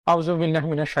أعوذ بالله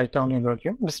من الشيطان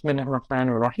الرجيم بسم الله الرحمن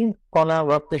الرحيم قال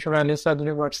رب اشرح لي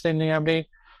صدري ويسر لي أمري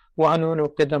واحلل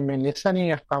عقدة من لساني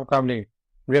يفقهوا قولي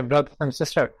Dear brothers and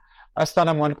sisters,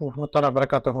 আসসালামু আলাইকুম ওয়া রাহমাতুল্লাহি ওয়া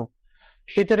বারাকাতুহু।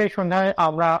 শীতের এই সন্ধ্যায়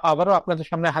আমরা আবারও আপনাদের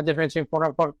সামনে হাজির হয়েছি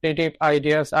কোরাপোরেটিভ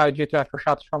আইডিয়াস আয়োজিত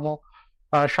 107তম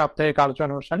সাপ্তাহিক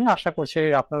আলোচনা অনুষ্ঠানে। আশা করছি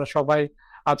আপনারা সবাই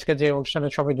আজকে যে অনুষ্ঠানে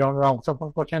সবাই যারা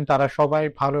অংশগ্রহণ করছেন তারা সবাই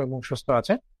ভালো এবং সুস্থ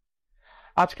আছেন।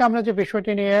 আজকে আমরা যে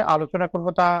বিষয়টি নিয়ে আলোচনা করব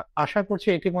তা আশা করছি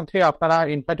ইতিমধ্যে আপনারা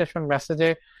ইনভাইটেশন মেসেজে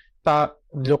তা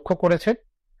লক্ষ্য করেছেন।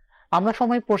 আমরা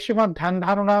সবাই পশ্চিমা ধ্যান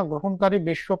ধারণা গ্রহণকারী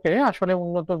বিশ্বকে আসলে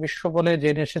উন্নত বিশ্ব বলে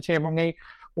জেনে এসেছি এবং এই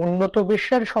উন্নত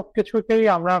বিশ্বের সবকিছুকেই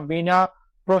আমরা বিনা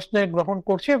প্রশ্নে গ্রহণ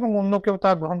করছি এবং অন্যকেও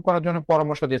তা গ্রহণ করার জন্য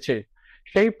পরামর্শ দিচ্ছি।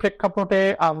 সেই প্রেক্ষাপটে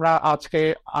আমরা আজকে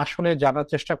আসলে জানার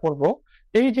চেষ্টা করব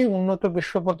এই যে উন্নত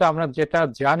বিশ্ব বলতে আমরা যেটা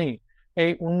জানি,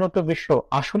 এই উন্নত বিশ্ব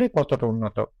আসলে কতটা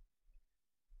উন্নত।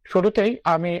 শুরুতেই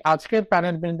আমি আজকের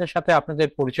প্যানেল বৃন্দের সাথে আপনাদের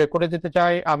পরিচয় করে দিতে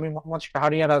চাই। আমি মোহাম্মদ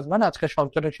শাহরিয়ার আজমান, আজকে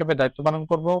সঞ্চালক হিসেবে দায়িত্ব পালন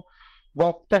করব।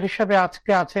 বক্তা হিসেবে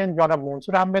আজকে আছেন জনাব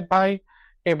মনসুর আহমেদ ভাই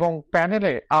এবং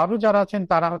প্যানেলে আরো যারা আছেন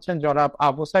তারা হচ্ছেন জনাব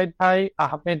আবু সাইদ ভাই,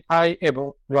 আহমেদ ভাই এবং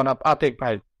জনাব আতিক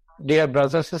ভাই। ডিয়ার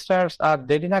ব্রাদার্স সিস্টার্স, আর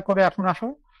দেরি না করে এখন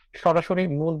আসুন সরাসরি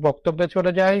মূল বক্তব্যে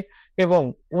চলে যাই এবং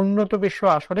উন্নত বিশ্ব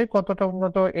আসলে কতটা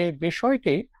উন্নত এই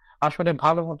বিষয়টি আসলে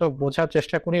ভালো মতো বোঝার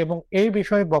চেষ্টা করি এবং এই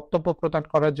বিষয়ে বক্তব্য প্রদান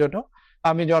করার জন্য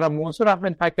আমি জনাব মনসুর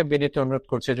আহমেদ ভাইকে বিনীত অনুরোধ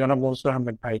করছি। জনাব মনসুর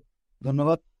আহমেদ ভাই।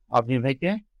 ধন্যবাদ আপনি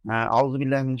ভাইকে। আউযু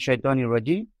বিল্লাহি মিনাশ শাইতানির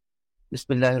রাজিম।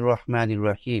 বিসমিল্লাহির রহমানির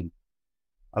রহিম।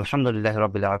 আলহামদুলিল্লাহি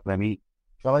রাব্বিল আলামিন।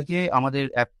 সবাইকে আমাদের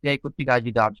এফটিআই কর্তৃক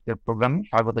আয়োজিত আজকের প্রোগ্রামে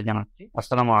স্বাগত জানাচ্ছি।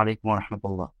 আসসালামু আলাইকুম ওয়া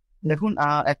রাহমাতুল্লাহ। দেখুন,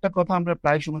 একটা কথা আমরা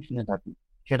প্রায় সময় শুনে থাকি,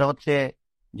 সেটা হচ্ছে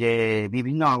যে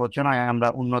বিভিন্ন আলোচনায় আমরা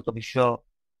উন্নত বিশ্ব,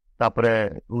 তারপরে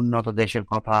উন্নত দেশের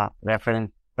কথা রেফারেন্স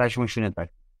প্রায় সময় শুনে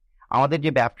থাকি। আমাদের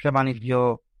যে ব্যবসা বাণিজ্য,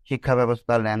 শিক্ষা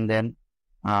ব্যবস্থা, লেনদেন,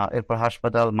 এরপর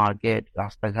হাসপাতাল, মার্কেট,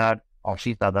 রাস্তাঘাট,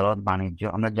 অফিস, আদালত, বাণিজ্য,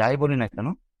 আমরা যাই বলি না কেন,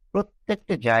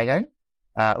 প্রত্যেকটা জায়গায়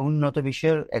উন্নত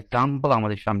বিশ্বের এক্সাম্পল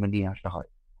আমাদের সামনে নিয়ে আসা হয়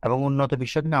এবং উন্নত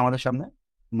বিশ্বকে আমাদের সামনে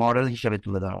মডেল হিসেবে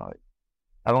তুলে ধরা হয়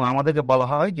এবং আমাদেরকে বলা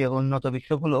হয় যে উন্নত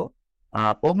বিশ্বগুলো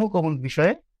অমুক অমুক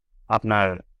বিষয়ে আপনার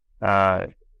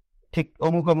ঠিক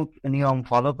অমুক অমুক নিয়ম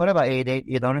ফলো করে বা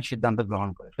এই ধরনের সিদ্ধান্ত গ্রহণ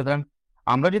করে। সুতরাং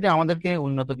আমরা যদি আমাদেরকে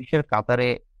উন্নত বিশ্বের কাতারে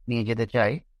নিয়ে যেতে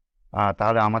চাই,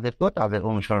 তাহলে আমাদেরকেও তাদের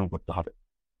অনুসরণ করতে হবে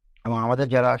এবং আমাদের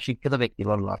যারা শিক্ষিত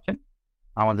ব্যক্তিবর্গ আছেন,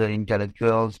 আমাদের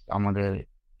ইন্টেলেকচুয়ালস, আমাদের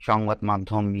সংবাদ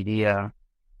মাধ্যম, মিডিয়া,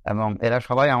 এবং এরা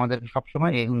সবাই আমাদের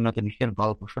সবসময় এই উন্নত বিশ্বের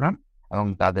গল্প শোনান এবং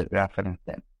তাদের রেফারেন্স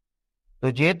দেন। তো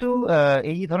যেহেতু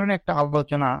এই ধরনের একটা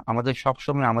আলোচনা আমাদের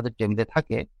সবসময় আমাদের টেবিলে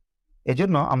থাকে,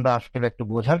 এজন্য আমরা আসলে একটু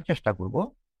বোঝার চেষ্টা করব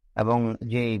এবং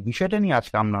যে বিষয়টা নিয়ে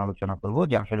আজকে আমরা আলোচনা করব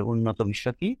যে আসলে উন্নত বিশ্ব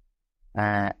কি,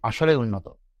 আসলে উন্নত,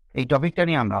 এই টপিকটা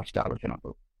নিয়ে আমরা আজকে আলোচনা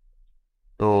করব।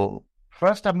 তো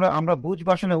ফার্স্ট আমরা বুঝবো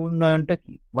আসলে উন্নয়নটা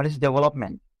কি, হোয়াট ইজ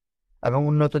ডেভেলপমেন্ট, এবং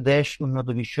উন্নত দেশ, উন্নত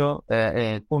বিশ্ব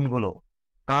কোনগুলো,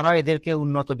 কারা এদেরকে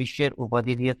উন্নত বিশ্বের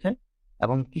উপাধি দিয়েছে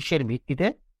এবং কিসের ভিত্তিতে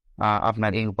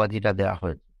আপনার এই উপাধিটা দেওয়া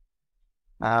হয়েছে।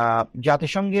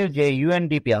 জাতিসংঘের যে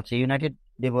ইউএনডিপি আছে, ইউনাইটেড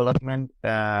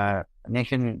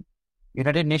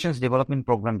নেশনস ডেভেলপমেন্ট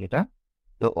প্রোগ্রাম, যেটা,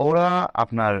 তো ওরা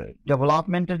আপনার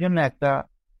ডেভেলপমেন্টের জন্য একটা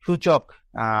সূচক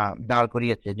দাঁড়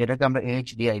করিয়েছে, যেটাকে আমরা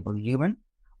এইচডিআই বলি, হিউম্যান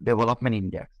ডেভেলপমেন্ট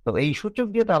ইন্ডেক্স। তো এই সূচক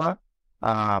দিয়ে তারা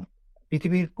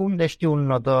পৃথিবীর কোন দেশটি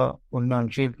উন্নত,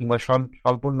 উন্নয়নশীল কিংবা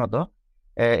স্বল্প উন্নত,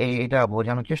 এটা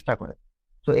বোঝানোর চেষ্টা করে।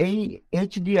 তো এই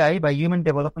এইচডিআই বা হিউম্যান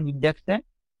ডেভেলপমেন্ট ইন্ডেক্সে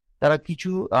তারা কিছু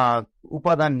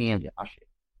উপাদান নিয়ে আসে।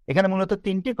 এখানে মূলত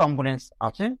 3টি কম্পোনেন্টস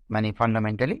আছে, মানে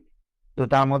ফান্ডামেন্টালি। তো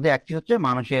তার মধ্যে একটি হচ্ছে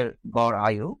মানুষের গড়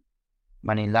আয়ু,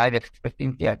 মানে লাইফ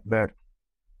এক্সপেক্টেন্সি অ্যাট বার্থ,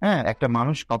 একটা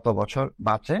মানুষ কত বছর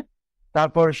বাঁচে।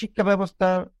 তারপর শিক্ষা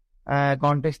ব্যবস্থার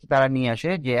কনটেক্সটে তারা নিয়ে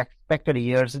আসে যে এক্সপেক্টেড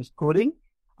ইয়ার্স অফ স্কুলিং,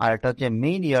 আর এটা হচ্ছে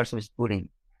মেইন ইয়ার্স অফ স্কুলিং,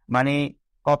 মানে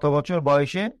কত বছর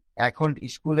বয়সে এখন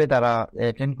স্কুলে তারা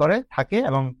অ্যাটেন্ড করে থাকে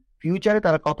এবং ফিউচারে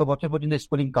তারা কত বছর পর্যন্ত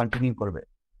স্কুলিং কন্টিনিউ করবে।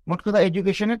 মোট কথা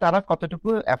এডুকেশনে তারা কতটুকু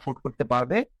অ্যাফোর্ড করতে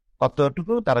পারবে,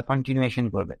 কতটুকু তারা কন্টিনিউয়েশন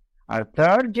করবে। আর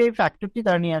থার্ড যে ফ্যাক্টরটি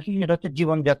তারা নিয়ে আসে সেটা হচ্ছে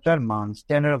জীবনযাত্রার মান,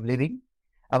 স্ট্যান্ডার্ড অফ লিভিং,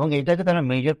 এবং এটাকে তারা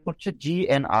মেজার করছে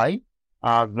জিএনআই,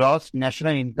 গ্রস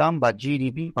ন্যাশনাল ইনকাম বা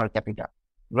জিডিপি পার ক্যাপিটা,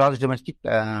 গ্রস ডোমেস্টিক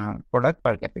প্রোডাক্ট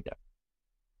পার ক্যাপিটা।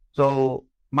 তো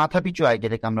মাথা পিছু আয়,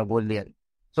 যেটাকে আমরা বললি আর।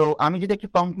 তো আমি যদি একটু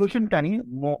কনক্লুশন টানি,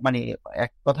 মানে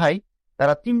এক কথায়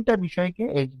তারা 3টা বিষয়কে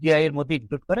এইচডিআই এর মধ্যে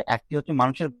ইনক্লুড করে। একটি হচ্ছে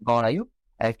মানুষের গড় আয়ু,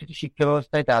 একটি হচ্ছে শিক্ষা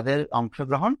ব্যবস্থায় তাদের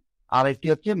অংশগ্রহণ, আর একটি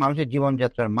হচ্ছে মানুষের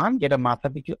জীবনযাত্রার মান, যেটা মাথা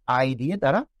পিছু আয় দিয়ে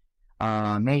তারা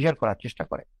মেজার করার চেষ্টা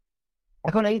করে।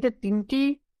 এখন এই যে 3টি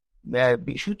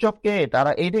সূচককে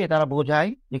তারা বোঝায়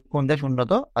যে কোন দেশ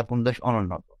উন্নত আর কোন দেশ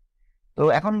অনুন্নত। তো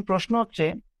এখন প্রশ্ন হচ্ছে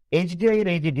এইচডিআই এর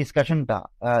এই যে ডিসকাশনটা,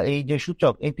 এই যে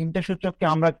সূচক, এই তিনটা সূচককে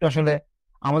আমরা একটু আসলে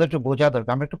আমাদের একটু বোঝা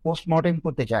দরকার। আমরা একটু পোস্টমর্টেম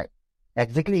করতে চাই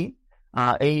এক্স্যাক্টলি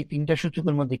এই তিনটা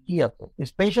সূচকের মধ্যে কি আছে।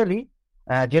 স্পেশালি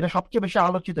যেটা সবচেয়ে বেশি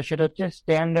আলোচিত সেটা হচ্ছে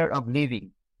স্ট্যান্ডার্ড অফ লিভিং,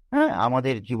 হ্যাঁ,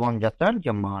 আমাদের জীবনযাত্রার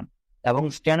যে মান, এবং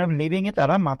স্ট্যান্ডার্ড অফ লিভিং এ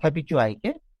তারা মাথাপিছু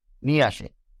আয়কে নিয়ে আসে,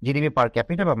 জিডিপি পার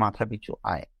ক্যাপিটা বা মাথাপিছু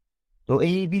আয়। তো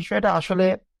এই বিষয়টা আসলে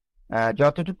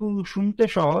যতটুকু শুনতে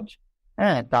সহজ,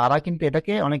 হ্যাঁ, তারা কিন্তু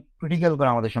এটাকে অনেক ক্রিটিক্যাল করে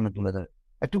আমাদের সামনে তুলে ধরে।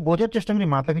 একটু বোঝার চেষ্টা করি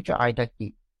মাথাপিছু আয়টা কি।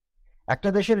 একটা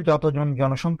দেশের যতজন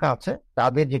জনসংখ্যা আছে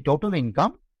তাদের যে টোটাল ইনকাম,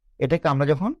 এটাকে আমরা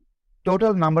যখন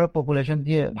টোটাল নাম্বার অফ পপুলেশন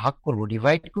দিয়ে ভাগ করব,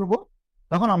 ডিভাইড করব,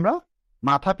 তখন আমরা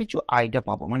মাথাপিছু আয়টা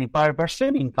পাবো, মানে পার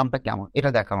পার্সন ইনকামটা কেমন এটা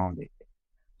দেখাবো আমাদের।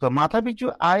 তো মাথাপিছু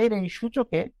আয়ের এই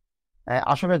সূচকে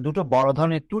আসলে দুটো বড়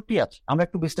ধরনের ত্রুটি আছে। আমরা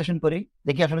একটু বিশ্লেষণ করি,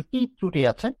 দেখি আসলে কি ত্রুটি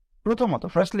আছে। প্রথমত,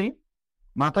 ফার্স্টলি,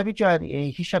 মাথাপিছু আয়ের এই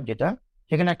হিসাব যেটা,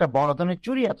 সেখানে একটা বড় ধরনের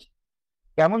চুরি আছে।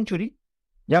 কেমন চুরি?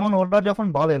 যেমন ওরা যখন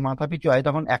বলে মাথাপিছু আয়,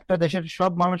 তখন একটা দেশের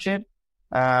সব মানুষের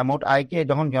মোট আয়কে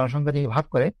যখন জনসংখ্যা দিয়ে ভাগ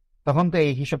করে, তখন তো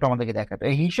এই হিসাবটা আমাদেরকে দেখাতো।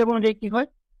 এই হিসাব অনুযায়ী কি হয়,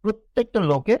 প্রত্যেকটা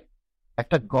লোকের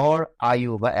একটা গড়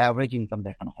আয়ু বা অ্যাভারেজ ইনকাম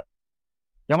দেখানো হয়।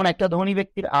 যেমন একটা ধনী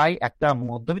ব্যক্তির আয়, একটা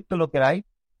মধ্যবিত্ত লোকের আয়,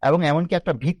 এবং এমনকি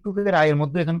একটা ভিক্ষুকের আয়ের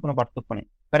মধ্যে এখানে কোনো পার্থক্য নেই।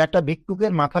 কারণ একটা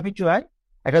ভিক্ষুকের মাথাপিছু আয়,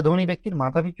 একটা ধনী ব্যক্তির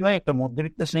মাথাপিছু আয়, একটা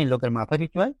মধ্যবিত্ত শ্রেণীর লোকের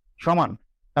মাথাপিছু আয় সমান।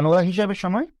 কারণ ওরা হিসাবের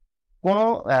সময় কোনো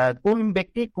কোন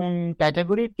ব্যক্তি কোন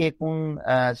ক্যাটাগরি, কে কোন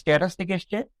স্ট্যাটাস থেকে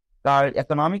এসছে, তার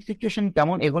ইকোনমিক সিচুয়েশন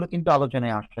কেমন, এগুলো কিন্তু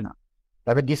আলোচনায় আসছে না।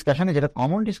 তবে ডিসকাশনে যেটা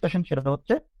কমন ডিসকাশন সেটা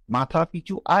হচ্ছে মাথা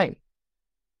পিছু আয়।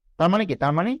 তার মানে কি?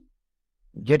 তার মানে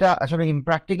যেটা আসলে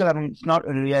ইমপ্র্যাকটিক্যাল এবং ইটস নট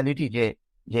রিয়ালিটি, যে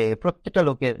যে প্রত্যেকটা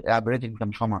লোকের অ্যাভারেজ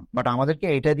ইনকাম সমান, বাট আমাদেরকে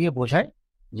এটা দিয়ে বোঝায়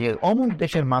যে অমুক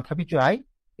দেশের মাথা পিছু আয়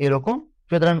এরকম,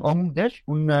 সুতরাং অমুক দেশ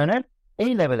উন্নয়নের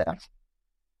এই লেভেলে আছে।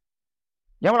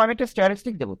 যেমন আমি একটা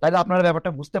স্ট্যাটিস্টিক দেবো, তাহলে আপনারা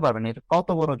ব্যাপারটা বুঝতে পারবেন এটা কত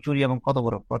বড় চুরি এবং কত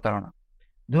বড় প্রতারণা।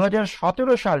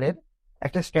 2017 সালের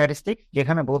একটা স্ট্যাটিস্টিক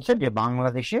যেখানে বলছে যে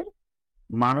বাংলাদেশের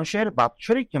মানুষের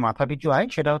বাৎসরিক যে মাথাপিছু আয়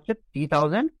সেটা হচ্ছে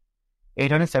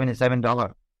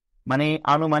 $3,877, মানে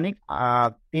আনুমানিক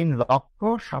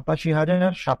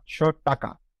 3,87,700 টাকা।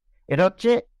 এটা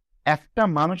হচ্ছে একটা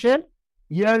মানুষের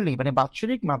ইয়ারলি মানে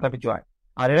বাৎসরিক মাথাপিছু আয়।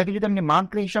 আর এটাকে যদি আপনি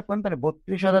মান্থলি হিসাব করেন তাহলে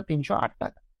 32,308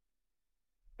 টাকা।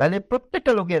 তাহলে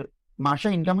প্রত্যেকটা লোকের মাসে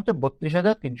ইনকাম হচ্ছে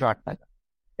 32,308 টাকা।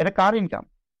 এটা কার ইনকাম?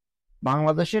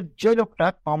 বাংলাদেশের যে লোকটা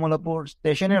কমলাপুর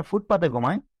স্টেশনের ফুটপাতে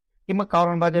ঘুমায় কিংবা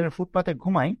কারণ বাজারের ফুটপাতে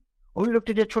ঘুমায়, ওই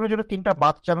লোকটি যে ছোট ছোট 3টা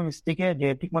বাচ্চা এবং স্ত্রীকে যে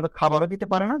ঠিক মতো খাবারও দিতে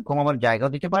পারে না, ঘুমাবার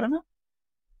জায়গাও দিতে পারে না,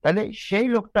 তাহলে সেই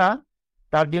লোকটা,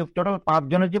 তার যে টোটাল 5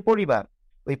 জনের যে পরিবার,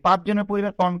 ওই 5 জনের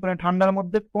পরিবার কনকনে ঠান্ডার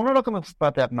মধ্যে কোন রকমের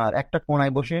ফুটপাতে আপনার একটা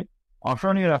কোনায় বসে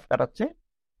অসহনীয় রাত কাটাচ্ছে।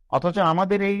 অথচ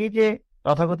আমাদের এই যে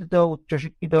তথাকথিত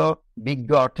উচ্চশিক্ষিত বিজ্ঞ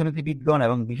অর্থনীতিবিদগণ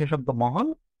এবং বিশেষজ্ঞ মহল,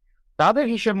 তাদের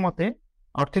হিসেব মতে,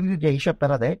 অর্থনীতির যে হিসাব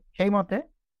তারা দেয় সেই মতে,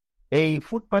 এই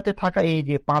ফুটপাতে থাকা এই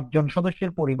যে 5 জন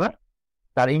সদস্যের পরিবার,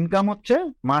 তার ইনকাম হচ্ছে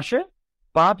মাসে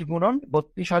 5 গুণন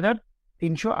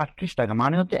 32,338 টাকা,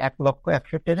 মানে হচ্ছে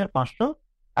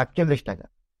 1,61,541 টাকা।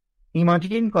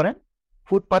 ইমাজিন করেন,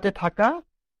 ফুটপাতে থাকা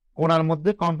কোনার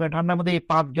মধ্যে কনকনে ঠান্ডার মধ্যে এই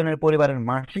 5 জনের পরিবারের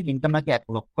মাসিক ইনকাম নাকি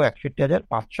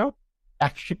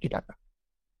 1,61,561 টাকা।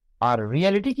 আর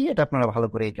রিয়ালিটি কি এটা আপনারা ভালো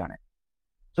করেই জানেন।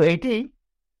 তো এইটি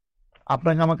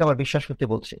আপনাকে আমাকে আবার বিশ্বাস করতে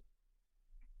বলছে।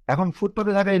 এখন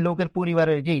ফুটপাতে থাকা এই লোকের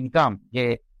পরিবারের যে ইনকাম, যে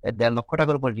 1.5 লক্ষ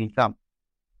টাকার উপর যে income,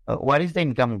 where is the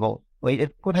income go? ওই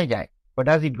কোথায় যায়? What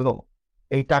does it go?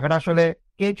 এই টাকাটা আসলে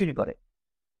কে চুরি করে?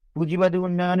 পুঁজিবাদী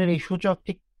উন্নয়নের এই সূচক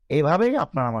ঠিক এইভাবেই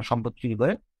আপনার আমার সম্পদ চুরি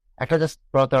করে একটা জাস্ট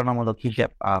প্রতারণামূলক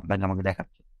হিসাব আপনাকে আমাকে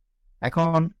দেখাচ্ছে।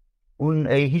 এখন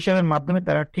এই হিসাবের মাধ্যমে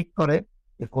তারা ঠিক করে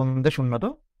যে কোন দেশ উন্নত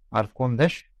আর কোন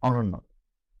দেশ অনুন্নত।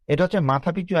 এটা হচ্ছে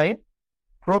মাথাপিছু আয়ের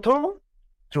প্রথম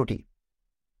ত্রুটি।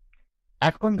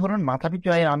 এখন ধরুন মাথাপিছু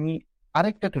আয় আমি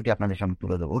আরেকটা ত্রুটি আপনাদের সামনে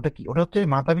তুলে দেবো। ওটা কি? ওটা হচ্ছে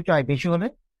মাথাপিছু আয় বেশি হলে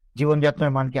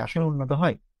জীবনযাত্রার মান কি আসলে উন্নত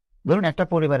হয়? ধরুন একটা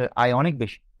পরিবারের আয় অনেক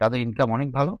বেশি, তাদের ইনকাম অনেক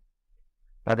ভালো,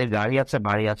 তাদের গাড়ি আছে,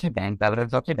 বাড়ি আছে, ব্যাংক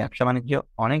ব্যালেন্স আছে, ব্যবসা বাণিজ্য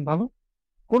অনেক ভালো,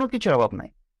 কোনো কিছুর অভাব নাই,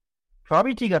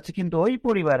 সবই ঠিক আছে, কিন্তু ওই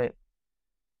পরিবারে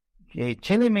এই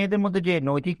ছেলে মেয়েদের মধ্যে যে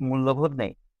নৈতিক মূল্যবোধ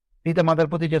নেই, পিতা মাতার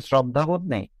প্রতি যে শ্রদ্ধাবোধ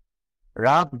নেই,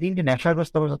 রাত দিন যে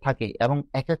নেশাগ্রস্ত অবস্থা থাকে এবং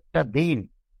এক একটা দিন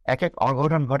এক এক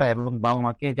অঘটন ঘটায় এবং বাবা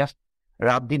মাকে জাস্ট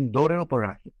রাত দিন দৌড়ের উপর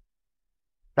রাখে।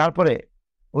 তারপরে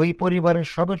ওই পরিবারের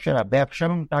সদস্যরা ব্যবসা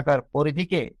এবং টাকার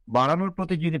পরিধিকে বাড়ানোর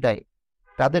প্রতিযোগিতায়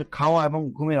তাদের খাওয়া এবং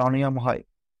ঘুমের অনিয়ম হয়।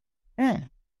 হ্যাঁ,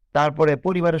 তারপরে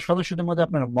পরিবারের সদস্যদের মধ্যে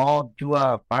আপনার মদ, জুয়া,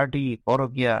 পার্টি,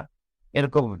 পরকীয়া,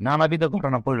 এরকম নানাবিধ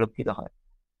ঘটনা পরিলক্ষিত হয়।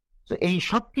 তো এই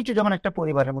সবকিছু যখন একটা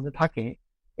পরিবারের মধ্যে থাকে,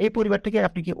 এই পরিবারটাকে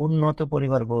আপনি কি উন্নত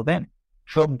পরিবার বলবেন,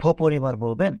 সভ্য পরিবার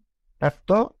বলবেন? তার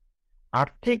তো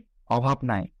আর্থিক অভাব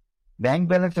নাই, ব্যাংক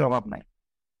ব্যালেন্সের অভাব নাই।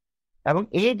 এবং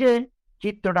এই যে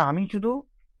চিত্রটা, আমি শুধু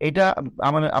এটা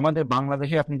আমাদের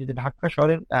বাংলাদেশে আপনি যদি ঢাকা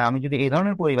শহরের আমি যদি এই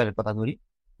ধরনের পরিবারের কথা ধরি,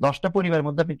 10টা পরিবারের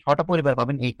মধ্যে আপনি 6টা পরিবার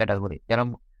পাবেন এই ক্যাটাগরি, যারা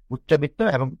উচ্চবিত্ত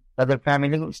এবং তাদের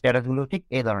ফ্যামিলি স্ট্যাটাস গুলো ঠিক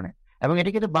এই ধরনের। এবং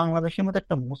এটা কিন্তু বাংলাদেশের মতো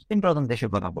একটা মুসলিম প্রধান দেশের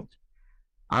কথা বলছে।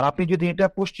 আর আপনি যদি এটা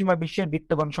পশ্চিমা বিশ্বের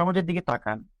বিত্তবান সমাজের দিকে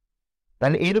তাকান,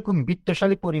 তাহলে এরকম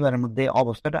বিত্তশালী পরিবারের মধ্যে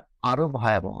অবস্থাটা আরো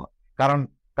ভয়াবহ। কারণ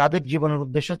তাদের জীবনের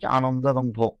উদ্দেশ্য হচ্ছে আনন্দ এবং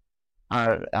ভোগ।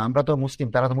 আর আমরা তো মুসলিম,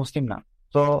 তারা তো মুসলিম না।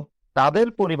 তো তাদের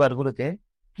পরিবারগুলোতে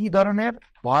কি ধরনের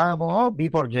ভয়াবহ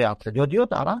বিপর্যয় আছে, যদিও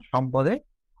তারা সম্পদে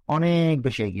অনেক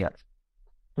বেশি এগিয়ে আছে।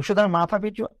 তো সুতরাং মাথা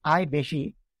পিছু আয় বেশি,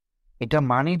 এটা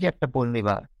মানে যে একটা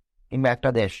পরিবার কিংবা একটা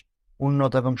দেশ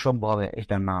উন্নত এবং সভ্য হবে,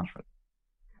 এটা না আসলে।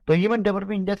 তো হিউম্যান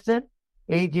ডেভেলপমেন্ট ইন্ডেক্সের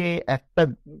এই যে একটা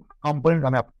কম্পোনেন্ট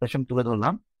আমি আপনার সামনে তুলে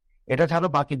ধরলাম, এটা ছাড়াও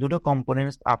বাকি দুটো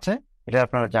কম্পোনেন্টস আছে, এটা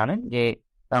আপনারা জানেন। যে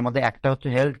তার মধ্যে একটা হচ্ছে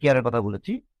হেলথ কেয়ারের কথা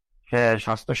বলেছি,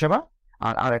 স্বাস্থ্যসেবা,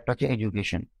 আর আর একটা হচ্ছে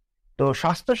এডুকেশন। তো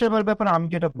স্বাস্থ্যসেবার ব্যাপারে আমি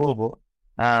যেটা বলবো,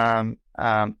 আম,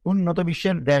 উন্নত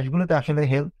বিশ্বের দেশগুলোতে আসলে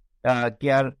হেলথ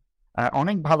কেয়ার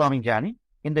অনেক ভালো আমি জানি,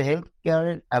 কিন্তু হেলথ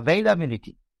কেয়ারের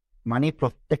অ্যাভেইলাবিলিটি, মানে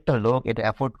প্রত্যেকটা লোক এটা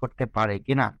অ্যাফোর্ড করতে পারে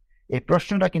কিনা, এই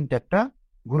প্রশ্নটা কিন্তু একটা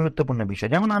গুরুত্বপূর্ণ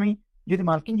বিষয়। যেমন আমি যদি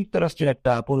মার্কিন যুক্তরাষ্ট্রের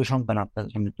একটা পরিসংখ্যান আপনার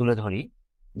সামনে তুলে ধরি,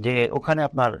 যে ওখানে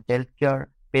আপনার হেলথ কেয়ার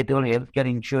পেতে হলে হেলথ কেয়ার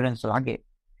ইন্স্যুরেন্স লাগে,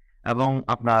 এবং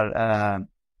আপনার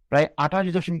প্রায়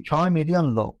 28.6 মিলিয়ন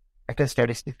লোক, একটা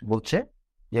স্ট্যাটিস্টিক্স বলছে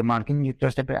যে মার্কিন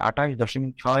যুক্তরাষ্ট্রে প্রায়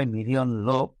 28.6 মিলিয়ন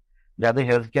লোক যাদের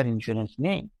হেলথ কেয়ার ইন্স্যুরেন্স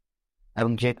নেই,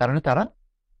 এবং যে কারণে তারা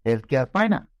হেলথ কেয়ার পায়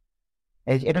না।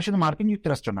 এটা শুধু মার্কিন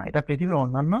যুক্তরাষ্ট্র না, এটা পৃথিবীর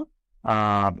অন্যান্য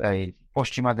এই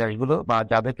পশ্চিমা দেশগুলো বা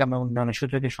যাদেরকে আমরা উন্নয়নের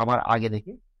সূচকে সবার আগে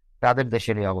দেখি, তাদের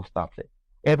দেশের এই অবস্থা আছে।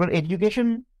 এরপর এডুকেশন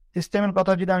সিস্টেমের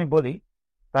কথা যদি আমি বলি,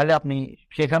 তাহলে আপনি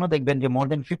সেখানেও দেখবেন যে মোর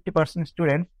দেন 50%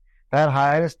 স্টুডেন্ট তার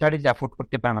হায়ার স্টাডিজ অ্যাফোর্ড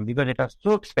করতে পারে না, বিকজ এটা সো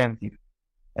এক্সপেন্সিভ।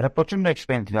 এটা প্রচন্ড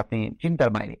এক্সপেন্সিভ, আপনি চিন্তার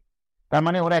বাইরে। তার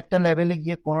মানে ওরা একটা লেভেলে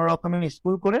গিয়ে কোন রকমের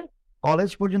স্কুল করে কলেজ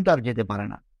পর্যন্ত আর যেতে পারে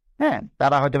না। হ্যাঁ,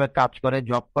 তারা হয়তো কাজ করে,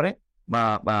 জব করে,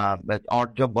 বা অড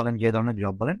জব বলেন, যে ধরনের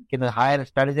জব বলেন, কিন্তু হায়ার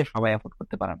স্টাডিজে সবাই অ্যাফোর্ড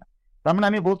করতে পারে না। তার মানে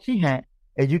আমি বলছি, হ্যাঁ,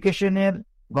 এডুকেশনের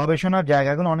গবেষণার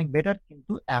জায়গাগুলো অনেক বেটার,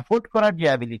 কিন্তু অ্যাফোর্ড করার যে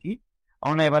অ্যাবিলিটি,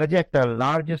 অন এভারেজে একটা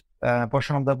largest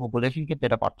portion of the population কিন্তু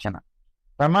এটা পাচ্ছে না।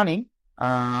 তার মানে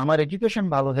আমার এডুকেশন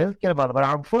ভালো, হেলথ কেয়ার ভালো, বাট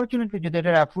আনফর্চুনেটলি যদি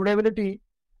এটার অ্যাফোর্ডেবিলিটি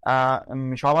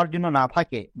সবার জন্য না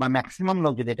থাকে, বা ম্যাক্সিমাম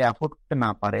লোক যদি এটা অ্যাফোর্ড করতে না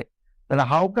পারে, তাহলে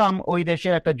হাউ কাম ওই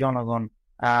দেশের একটা জনগণ,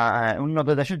 উন্নত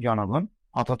দেশের জনগণ,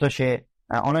 অথচ সে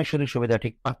অনেক সুযোগ সুবিধা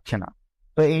ঠিক পাচ্ছে না।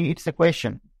 তো এই ইটস এ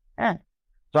কোয়েশ্চেন। হ্যাঁ,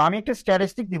 তো আমি একটা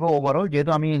স্ট্যাটিস্টিক দিব ওভারঅল,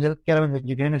 যেহেতু আমি হেলথ কেয়ার এবং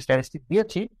এডুকেশনের স্ট্যাটিস্টিক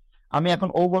দিয়েছি। আমি এখন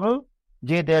ওভারঅল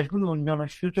যে দেশগুলো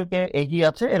উন্নয়নের সূচকে এগিয়ে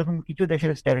আছে, এরকম কিছু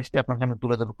দেশের স্ট্যাটিস্টিক আপনার সামনে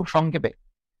তুলে ধরবো খুব সংক্ষেপে।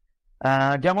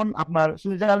 যেমন আপনার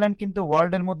সুইজারল্যান্ড কিন্তু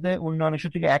ওয়ার্ল্ড এর মধ্যে উন্নয়নের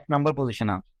সূচকে 1 নম্বর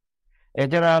পজিশনে আছে।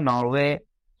 এছাড়া নরওয়ে,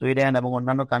 সুইডেন এবং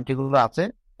অন্যান্য কান্ট্রি গুলো আছে,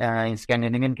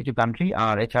 স্ক্যান্ডিনেভিয়ান কিছু কান্ট্রি।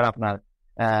 আর এছাড়া আপনার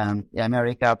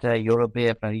আমেরিকা আছে, ইউরোপে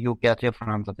আপনার ইউকে আছে,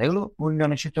 ফ্রান্স আছে, এগুলো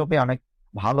উন্নয়নের সূচকে অনেক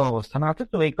ভালো অবস্থানে আছে।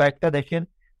 তো এই কয়েকটা দেশের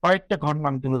কয়েকটা ঘটনা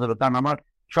আমি তুলে ধরবো, কারণ আমার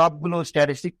সবগুলো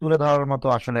স্ট্যাটিস্টিক তুলে ধরার মতো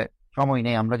আসলে সময়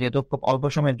নেই, আমরা যেহেতু খুব অল্প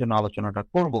সময়ের জন্য আলোচনাটা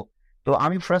করব। তো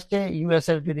আমি ফার্স্টে ইউএস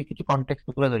এর যদি কিছু কনটেক্সট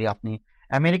তুলে ধরি, আপনি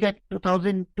আমেরিকা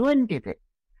 2020-তে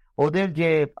ওদের যে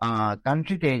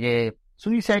কান্ট্রিতে যে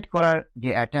সুইসাইড করার যে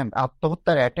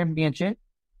আত্মহত্যার অ্যাটেম্প নিয়েছে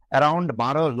অ্যারাউন্ড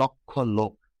 12 লক্ষ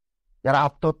লোক, যারা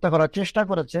আত্মহত্যা করার চেষ্টা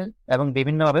করেছে এবং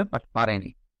বিভিন্নভাবে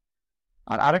পারেনি।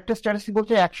 আর আরেকটা স্ট্যাটিস্টিক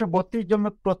বলছে 132 জন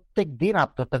লোক প্রত্যেক দিন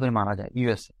আত্মহত্যা করে মারা যায়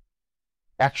ইউএসএ।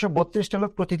 132টা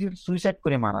লোক প্রতিদিন সুইসাইড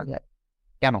করে মারা যায়।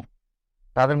 কেন?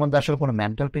 তাদের মধ্যে আসলে কোনো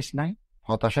মেন্টাল পিস নাই,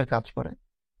 হতাশার কাজ করে।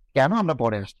 কেন? আমরা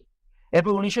পরে আসছি।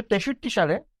 এরপর 1963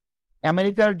 সালে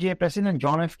আমেরিকার যে প্রেসিডেন্ট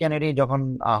জন এফ কেনেডি যখন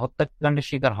হত্যাকাণ্ডের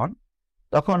শিকার হন,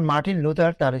 তখন মার্টিন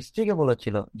লুথার তার স্ত্রীকে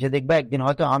বলেছিল যে দেখবা একদিন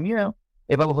হয়তো আমিও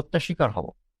এভাবে হত্যার শিকার হব,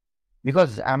 বিকজ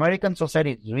আমেরিকান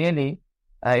সোসাইটি রিয়েলি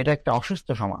এটা একটা অসুস্থ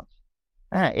সমাজ।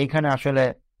 হ্যাঁ, এইখানে আসলে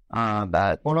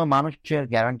কোনো মানুষের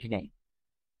গ্যারান্টি নেই।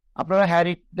 আপনারা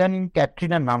হ্যারিকেন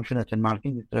ক্যাটরিনার নাম শুনেছেন।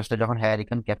 মার্কিন যুক্তরাষ্ট্রে যখন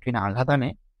হ্যারিকেন ক্যাটরিনা আঘাত আনে,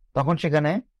 তখন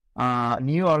সেখানে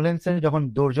নিউ অরলিন্সের যখন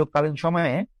দুর্যোগকালীন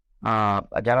সময়ে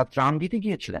যারা ত্রাণ দিতে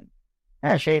গিয়েছিলেন,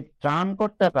 হ্যাঁ, সেই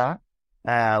ত্রাণকর্তারা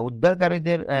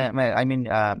উদ্ধারকারীদের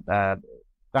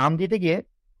ত্রাণ দিতে গিয়ে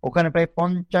ওখানে প্রায়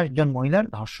 50 জন মহিলার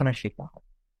ধর্ষণের শিকার হয়।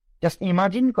 জাস্ট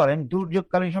ইমাজিন করেন,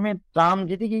 দুর্যোগকালীন সময়ে ত্রাণ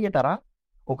দিতে গিয়ে তারা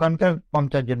ওখানকার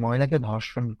 50 জন মহিলাকে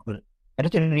ধর্ষণ করে। এটা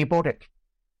হচ্ছে রিপোর্টেড।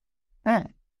 হ্যাঁ,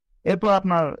 এরপর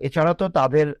আপনার এছাড়া তো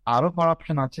তাদের আরো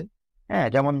করাপশন আছে। হ্যাঁ,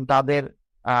 যেমন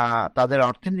তাদের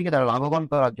অর্থনীতিকে তারা লাভবান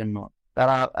করার জন্য,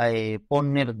 তারা এই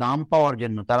পণ্যের দাম পাওয়ার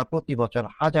জন্য তারা প্রতি বছর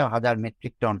হাজার হাজার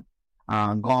মেট্রিক টন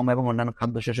গম এবং অন্যান্য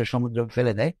খাদ্যশস্য সমুদ্র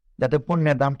ফেলে দেয় যাতে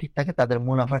পণ্যের দাম ঠিক থাকে, তাদের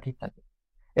মুনাফা ঠিক থাকে।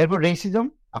 এরপর রেসিজম,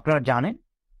 আপনারা জানেন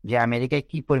যে আমেরিকায়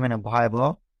কি পরিমাণে ভয়াবহ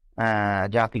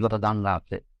জাতিগত দাঙ্গা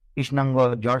আছে। কৃষ্ণাঙ্গ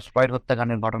জর্জ ফ্লয়েড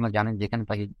হত্যাকাণ্ডের ঘটনা জানেন, যেখানে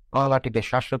তাকে গলা টিপে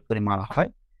শ্বাসরোধ করে মারা হয়।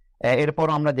 এরপর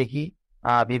আমরা দেখি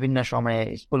বিভিন্ন সময়ে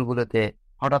স্কুলগুলোতে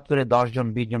হঠাৎ করে 10 জন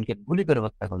 20 জনকে গুলি করে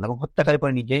হত্যা করলো এবং হত্যাকারী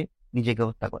পরে নিজেকে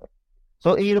হত্যা করে। তো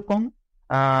এইরকম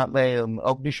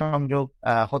অগ্নিসংযোগ,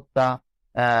 হত্যা,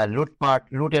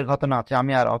 লুটের ঘটনা আছে,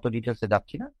 আমি আর অত ডিটেলসে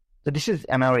যাচ্ছি না। তো দিস ইজ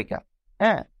আমেরিকা।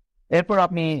 হ্যাঁ, এরপর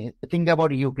আপনি থিঙ্ক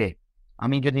অ্যাবাউট ইউকে।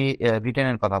 আমি যদি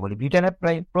ব্রিটেনের কথা বলি, ব্রিটেনের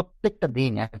প্রায় প্রত্যেকটা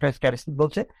দিন একটা স্ট্যাটিস্টিক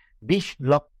বলছে 20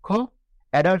 লক্ষ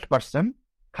অ্যাডাল্ট পার্সন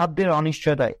খাদ্যের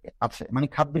অনিশ্চয়তায় আছে, মানে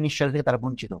খাদ্য নিশ্চয়তা থেকে তারা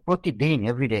বঞ্চিত প্রতিদিন,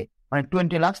 এভরিডে। মানে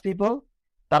 20 লাখ পিপল,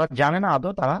 তারা জানে না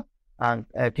আদৌ তারা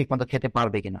ঠিক মতো খেতে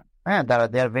পারবে কিনা। হ্যাঁ,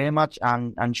 they are very much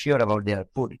unsure about their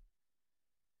food.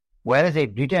 ওয়ারেজ এই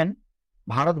ব্রিটেন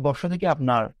ভারতবর্ষ থেকে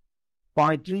আপনার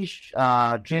 35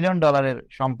 ট্রিলিয়ন ডলারের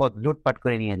সম্পদ লুটপাট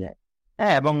করে নিয়ে যায়।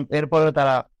 হ্যাঁ, এবং এরপরে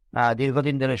তারা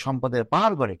দীর্ঘদিন ধরে সম্পদের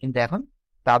পাহাড় করে, কিন্তু এখন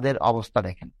তাদের অবস্থা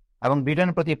দেখেন। এবং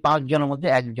ব্রিটেনের প্রতি 5 জনের মধ্যে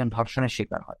 1 জন ধর্ষণের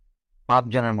শিকার হয়, 5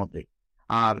 জনের মধ্যে।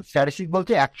 আর স্ট্যাটিস্টিক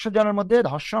বলছে 100 জনের মধ্যে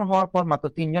ধর্ষণ হওয়ার পর মাত্র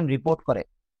 3 জন রিপোর্ট করে,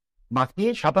 বাকি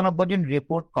 97 জন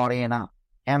রিপোর্ট করে না,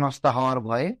 হেনস্থা হওয়ার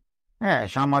ভয়ে। হ্যাঁ,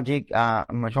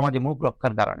 সমাজে মুখ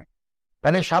রক্ষার কারণে।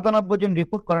 তাহলে 97 জন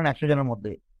রিপোর্ট করেন 100 জনের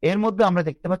মধ্যে, এর মধ্যে আমরা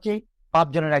দেখতে পাচ্ছি 5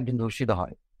 জনের 1 জন ধর্ষিত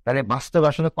হয়। তাহলে বাস্তবে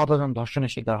আসলে কতজন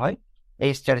ধর্ষণের শিকার হয়,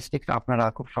 এই স্ট্যাটিস্টিক্স আপনারা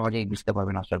খুব সহজেই বুঝতে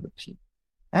পারবেন আশা করছি।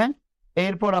 হ্যাঁ,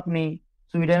 এরপর আপনি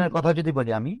সুইডেনের কথা যদি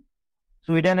বলি, আমি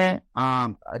সুইডেনে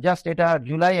জাস্ট এটা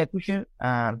জুলাই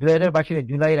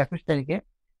 21 তারিখে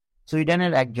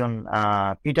সুইডেনের একজন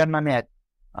পিটার নামে এক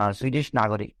সুইডিশ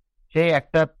নাগরিক, সে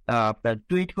একটা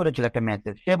টুইট করেছিল, একটা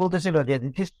মেসেজ। সে বলতেছিল যে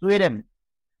দিস ইজ সুইডেন,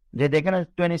 যে দেখেন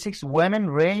 26 women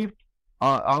raped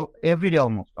every day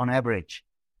almost on average.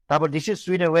 তারপর this is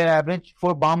Sweden way average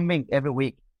 4 bombing every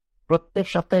week, প্রত্যেক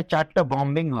সপ্তাহে 4টা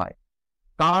বম্বিং হয়,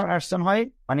 কার অ্যাক্সিডেন্ট হয়,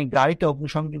 মানে গাড়িতে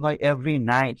অগ্নিসংযোগ হয় এভরি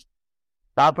নাইট।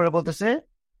 তারপরে বলতেছে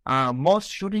মোস্ট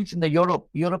শুটিংস ইন দ্য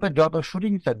ইউরোপের যত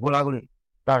শুটিংস হয় গোলাগুলি,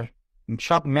 তার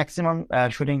সব ম্যাক্সিমাম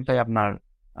শুটিংস হয় আপনার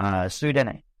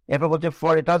সুইডেনে। এরপর বলছে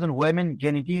 40,000 women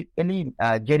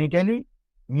genitally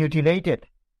mutilated।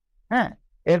 হ্যাঁ,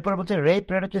 এরপর বলছে রেপ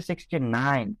রেট হচ্ছে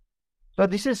 69। তো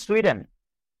দিস ইজ সুইডেন।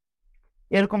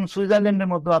 এরকম সুইজারল্যান্ডের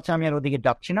মধ্যে আছে, আমি আর ওদিকে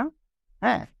যাচ্ছি না।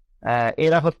 হ্যাঁ,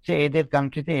 এরা হচ্ছে এদের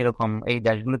কান্ট্রিতে এরকম, এই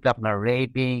দেশগুলোতে আপনার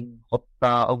রেপিং,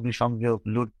 হত্যা, অগ্নিসংযোগ,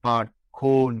 লুটপাট,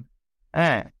 খুন,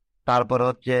 হ্যাঁ, তারপর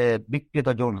হচ্ছে বিকৃত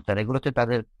যৌন হত্যা, এগুলো হচ্ছে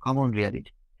তাদের কমন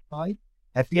রিয়ালিটি। হয়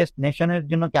হ্যাপিয়েস্ট নেশনের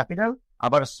জন্য ক্যাপিটাল,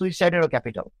 আবার সুইসাইডেরও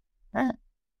ক্যাপিটাল। হ্যাঁ,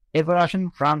 এরপর আসেন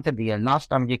ফ্রান্সের দিকে। লাস্ট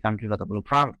আমি যে কান্ট্রির কথা বলবো,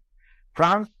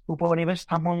 ফ্রান্স উপনিবেশ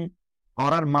স্থাপন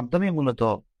করার মাধ্যমে মূলত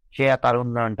সে তার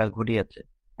উন্নয়নটা ঘটিয়েছে।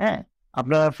 হ্যাঁ,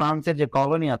 আপনার ফ্রান্সের যে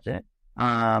কলোনি আছে,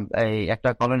 এই একটা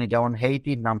কলোনি যেমন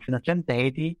হেইতির নাম শুনেছেন, তো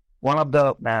Haiti one of the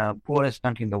poorest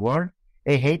country in the world.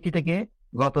 এই হেইতি থেকে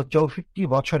গত 64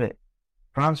 বছরে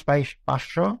ফ্রান্স প্রায়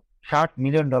 $560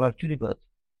 মিলিয়ন চুরি করেছে।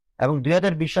 এবং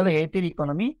 2020 সালে হেইতির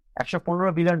ইকোনমি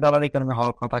 $115 বিলিয়ন ইকোনমি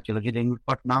হওয়ার কথা ছিল যদি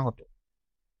লুটপাট না হতো।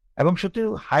 এবং শুধু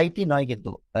হাইতি নয়,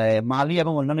 কিন্তু মালি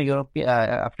এবং অন্যান্য ইউরোপীয়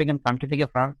আফ্রিকান কান্ট্রি থেকে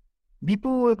ফ্রান্স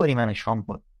বিপুল পরিমাণে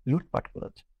সম্পদ লুটপাট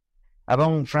করেছে। এবং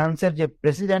ফ্রান্সের যে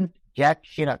প্রেসিডেন্ট জ্যাক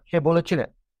শিরাক, সে বলেছিলেন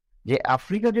যে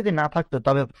আফ্রিকা যদি না থাকতো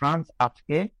তবে ফ্রান্স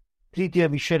আজকে 3য়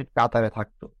বিশ্বের কাতারে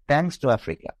থাকতো, থ্যাঙ্কস টু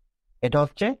আফ্রিকা। এটা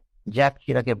হচ্ছে জ্যাক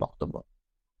শিরাকের বক্তব্য।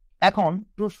 এখন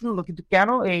প্রশ্ন হলো, কিন্তু কেন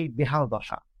এই বেহাল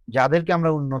দশা? যাদেরকে আমরা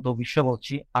উন্নত বিশ্ব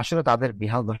বলছি, আসলে তাদের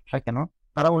বেহাল দশা কেন?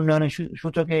 তারা উন্নয়নের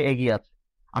সূচকে এগিয়ে আছে।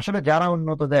 আসলে যারা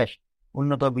উন্নত দেশ,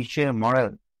 উন্নত বিশ্বের মডেল,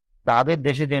 তাদের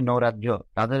দেশে যে নৈরাজ্য,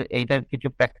 তাদের এইটার কিছু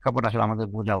প্রেক্ষাপট আসলে আমাদের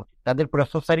বোঝা উচিত। তাদের পুরো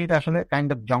সোসাইটিটা আসলে কাইন্ড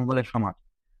অফ জঙ্গলের সমাজ,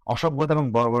 অসভ্যতা এবং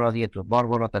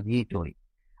বর্বরতা দিয়ে তৈরি।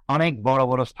 অনেক বড়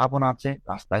বড় স্থাপনা আছে,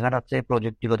 রাস্তাঘাট আছে,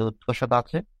 প্রযুক্তিগত উৎকর্ষতা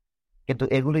আছে, কিন্তু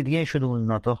এগুলি দিয়ে শুধু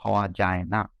উন্নত হওয়া যায়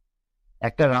না।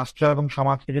 একটা রাষ্ট্র এবং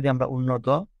সমাজকে যদি আমরা উন্নত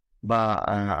বা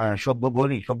সভ্য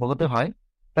হতে হয়,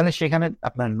 তাহলে সেখানে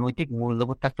আপনার নৈতিক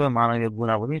মূল্যবোধ থাকতে হবে, মানবিক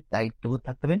গুণাবলী, দায়িত্ববোধ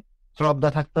থাকতে হবে, শ্রদ্ধা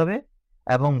থাকতে হবে,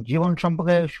 এবং জীবন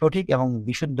সম্পর্কে সঠিক এবং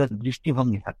বিশুদ্ধ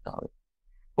দৃষ্টিভঙ্গি থাকতে হবে।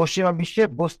 পশ্চিমা বিশ্বে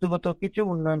বস্তুগত কিছু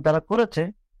উন্নয়ন তারা করেছে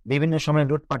বিভিন্ন সময়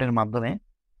লুটপাটের মাধ্যমে,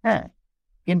 হ্যাঁ,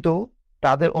 কিন্তু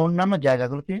তাদের অন্যান্য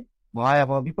জায়গাগুলোতে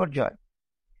ভয়াবহ বিপর্যয়।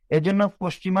 এর জন্য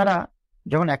পশ্চিমারা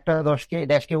যখন একটা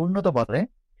দেশকে উন্নত বলে,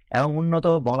 এবং উন্নত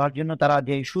বলার জন্য তারা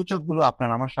যে সূচকগুলো আপনার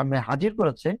আমার সামনে হাজির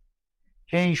করেছে,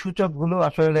 সেই সূচকগুলো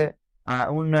আসলে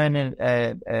উন্নয়নের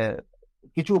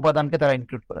কিছু উপাদানকে তারা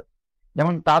ইনক্লুড করেছে।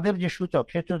 যেমন তাদের যে সূচক,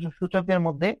 সে সূচকের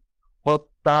মধ্যে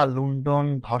হত্যা, লুণ্ঠন,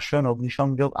 ধর্ষণ,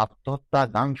 অগ্নিসংযোগ, আত্মহত্যা,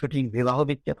 গান শুটিং, বিবাহ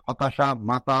বিচ্ছেদ, হতাশা,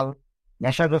 মাতাল,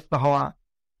 নেশাগ্রস্ত হওয়া,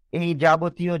 এই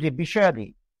যাবতীয় যে বিষয়াদি,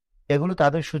 এগুলো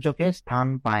তাদের সূচকে স্থান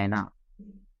পায় না।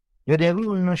 যদি এগুলো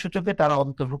উন্নয়ন সূচকে তারা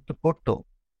অন্তর্ভুক্ত করত,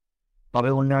 তবে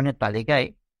উন্নয়নের তালিকায়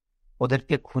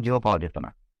ওদেরকে খুঁজেও পাওয়া যেত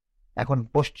না। এখন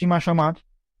পশ্চিমা সমাজ,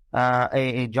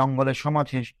 এই জঙ্গলের সমাজ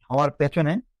হওয়ার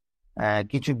পেছনে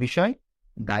কিছু বিষয়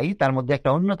দায়ী। তার মধ্যে একটা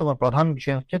অন্যতম প্রধান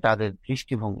বিষয় হচ্ছে তাদের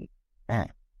দৃষ্টিভঙ্গি,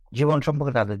 জীবন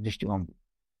সম্পর্কে তাদের দৃষ্টিভঙ্গি।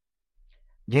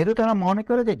 যেহেতু তারা মনে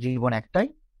করে যে জীবন একটাই,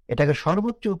 এটাকে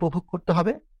সর্বোচ্চ উপভোগ করতে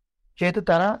হবে, সেহেতু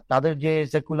তারা তাদের যে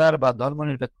সেকুলার বা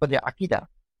ধর্মনিরপেক্ষ যে আকীদা,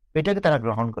 এটাকে তারা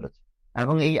গ্রহণ করেছে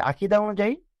এবং এই আকীদা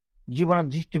অনুযায়ী জীবনের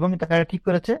দৃষ্টিভঙ্গি তারা ঠিক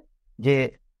করেছে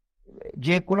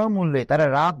যে কোনো মূল্যে তারা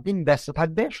রাত দিন ব্যস্ত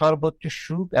থাকবে সর্বোচ্চ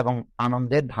সুখ এবং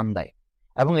আনন্দের ধান্দায়।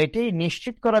 এবং এটাই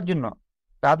নিশ্চিত করার জন্য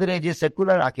তাদের এই যে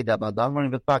সেকুলার আকীদা বা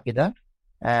ধর্মনিরপেক্ষ আকীদা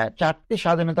 4টি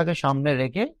স্বাধীনতাকে সামনে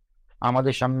রেখে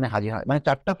আমাদের সামনে হাজির হয়। মানে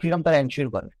 4টা ফ্রিডম তারা এনশিওর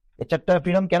করে। এই 4টা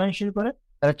ফ্রিডম কেন এনশিওর করে?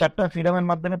 তারা 4টা ফ্রিডমের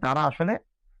মাধ্যমে তারা আসলে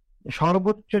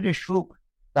সর্বোচ্চ যে সুখ,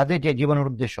 তাদের যে জীবনের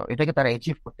উদ্দেশ্য, এটাকে তারা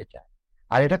অ্যাচিভ করতে চায়।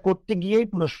 আর এটা করতে গিয়েই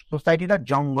পুরো সোসাইটিটা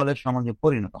জঙ্গলের সমাজে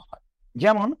পরিণত হয়।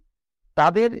 যেমন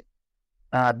তাদের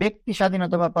ব্যক্তি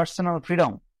স্বাধীনতা বা পার্সোনাল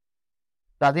ফ্রিডম,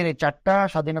 তাদের এই 4টা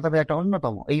স্বাধীনতার একটা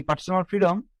অন্যতম। এই পার্সোনাল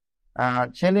ফ্রিডম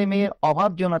ছেলে মেয়ের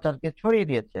অবাধ যৌনাচারকে ছড়িয়ে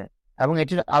দিয়েছে এবং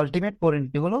এটির আলটিমেট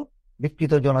পরিণতি হলো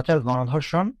বিকৃত যৌনাচার,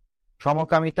 গণধর্ষণ,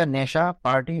 সমকামিতা, নেশা,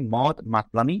 পার্টি, মদ,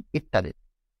 মাতলামি ইত্যাদি।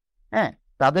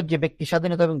 তাদের যে ব্যক্তি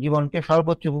স্বাধীনতা এবং জীবনকে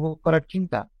সর্বোচ্চ উপভোগ করার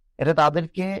চিন্তা, এটা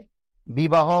তাদেরকে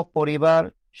বিবাহ, পরিবার,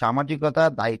 সামাজিকতা,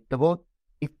 দায়িত্ববোধ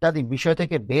ইত্যাদি বিষয়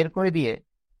থেকে বের করে দিয়ে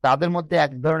তাদের মধ্যে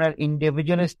এক ধরনের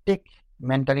ইন্ডিভিজুয়ালিস্টিক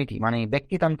মেন্টালিটি, মানে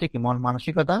ব্যক্তিতান্ত্রিক মন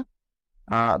মানসিকতা,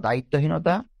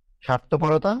 দায়িত্বহীনতা,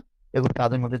 স্বার্থপরতা, এগুলো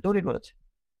তাদের মধ্যে তৈরি করেছে।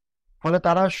 ফলে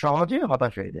তারা সহজে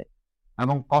হতাশ হয়ে যায়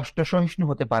এবং কষ্ট সহিষ্ণু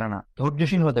হতে পারে না,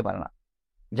 ধৈর্যশীল হতে পারে না,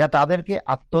 যা তাদেরকে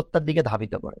আত্মহত্যার দিকে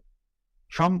ধাবিত করে।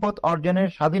 সম্পদ অর্জনের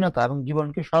স্বাধীনতা এবং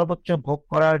জীবনকে সর্বোচ্চ ভোগ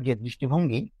করার যে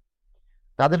দৃষ্টিভঙ্গি,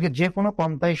 তাদেরকে যে কোনো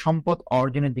পন্থায় সম্পদ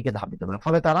অর্জনের দিকে ধাবিত করে।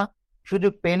 ফলে তারা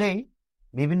সুযোগ পেলেই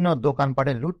বিভিন্ন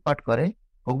দোকানপাটে লুটপাট করে,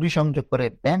 অগ্নিসংযোগ করে,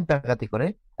 ব্যাংক ডাকাতি করে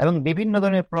এবং বিভিন্ন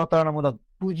ধরনের প্রতারণামূলক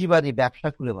পুঁজিবাদী ব্যবসা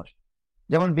খুলে বসে।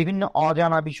 যেমন বিভিন্ন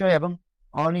অজানা বিষয় এবং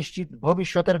অনিশ্চিত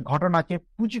ভবিষ্যতের ঘটনাকে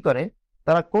পুঁজি করে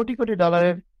তারা কোটি কোটি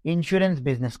ডলারের ইন্স্যুরেন্স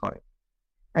বিজনেস করে।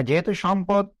 যেহেতু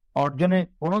সম্পদ অর্জনে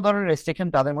কোনো ধরনের রেস্ট্রিকশন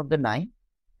তাদের মধ্যে নাই,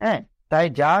 তাই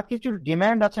যা কিছু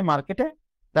ডিমান্ড আছে মার্কেটে,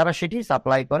 তারা সেটি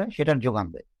সাপ্লাই করে, সেটার যোগান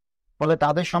দেয়। ফলে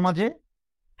তাদের সমাজে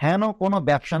হেন কোনো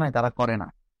ব্যবসা নাই তারা করে না।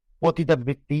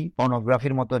 পতিতাবৃত্তি,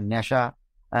 পর্নোগ্রাফির মতো নেশা,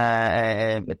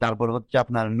 তারপর হচ্ছে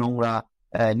আপনার নোংরা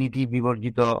নীতি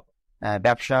বিবর্জিত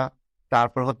ব্যবসা,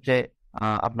 তারপর হচ্ছে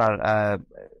আপনার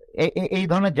এই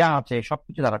ধরনের যা আছে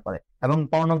সবকিছু তারা করে। এবং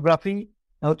পর্নোগ্রাফি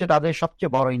হচ্ছে তাদের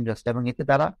সবচেয়ে বড় ইন্ডাস্ট্রি এবং এতে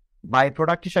তারা বাই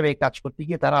প্রোডাক্ট হিসাবে এই কাজ করতে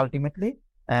গিয়ে তারা আলটিমেটলি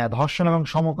ধর্ষণ এবং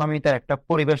সমকামিতার একটা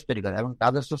পরিবেশ তৈরি করে এবং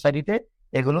তাদের সোসাইটিতে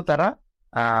এগুলো তারা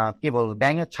কি বলবো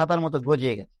ব্যাঙের ছাতার মতো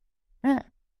গজিয়ে গেছে।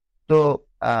 তো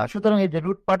সুতরাং এই যে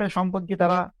লুটপাটের সম্পর্কে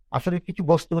তারা আসলে কিছু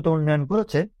বস্তুগত উন্নয়ন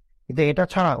করেছে, কিন্তু এটা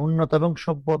ছাড়া উন্নত এবং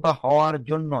সভ্যতা হওয়ার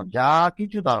জন্য যা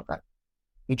কিছু দরকার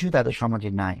কিছুই তাদের সমাজে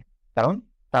নাই। কারণ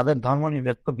তাদের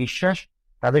ধর্মনিরপেক্ষ বিশ্বাস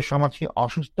তাদের সমাজকে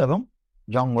অসুস্থ এবং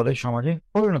জঙ্গলের সমাজে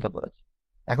পরিণত করেছে।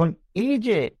 এখন এই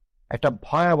যে একটা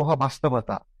ভয়াবহ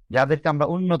বাস্তবতা, যাদেরকে আমরা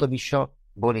উন্নত বিশ্ব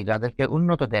বলি, যাদেরকে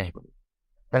উন্নত দেশ বলি,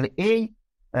 তাহলে এই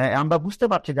আমরা বুঝতে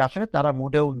পারছি যে আসলে তারা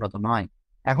মোটেও উন্নত নয়।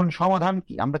 এখন সমাধান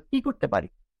কি? আমরা কি করতে পারি?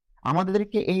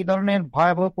 আমাদেরকে এই ধরনের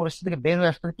ভয়াবহ পরিস্থিতি থেকে বের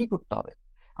হয়ে আসতে কি করতে হবে?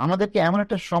 আমাদেরকে এমন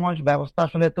একটা সমাজ ব্যবস্থা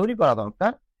আসলে তৈরি করা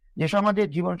দরকার যে সমাজের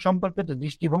জীবন সম্পর্কিত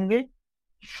দৃষ্টিভঙ্গি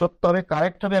সত্য হবে,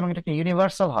 কারেক্ট হবে এবং এটা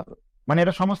ইউনিভার্সাল হবে। মানে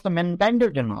এটা সমস্ত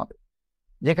ম্যানকাইন্ডের জন্য হবে,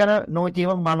 যেখানে নৈতিক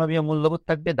এবং মানবীয় মূল্যবোধ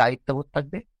থাকবে, দায়িত্ববোধ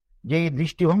থাকবে, যে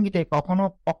দৃষ্টিভঙ্গিতে কখনো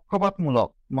পক্ষপাতমূলক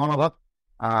মনোভাব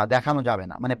দেখানো যাবে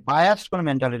না, মানে বায়াসড কোনো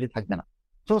মেন্টালিটি থাকবে না।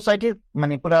 সোসাইটির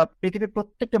মানে পুরো পৃথিবীর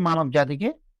প্রত্যেকটা মানব জাতিকে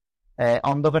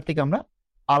অন্ধকার থেকে আমরা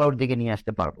আলোর দিকে নিয়ে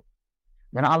আসতে পারবো।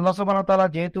 যেন আল্লাহ সুবহানাহু ওয়া তাআলা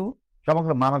যেহেতু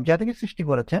সমগ্র মানব জাতিকে সৃষ্টি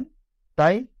করেছেন,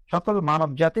 তাই সকল মানব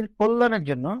জাতির কল্যাণের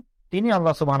জন্য তিনি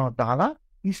আল্লাহ সুবহানাহু ওয়া তাআলা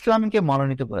ইসলামকে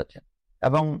মনোনীত করেছেন।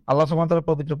 এবং আল্লাহ সুবহানাহু ওয়া তাআলা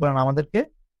পবিত্র কোরআন আমাদেরকে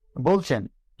বলছেন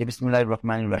যে বিসমিল্লাহির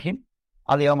রহমানির রহিম,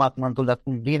 আল-ইয়াওমা আকমালতু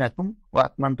লাকুম দীনাকুম ওয়া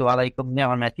আতমামতু আলাইকুম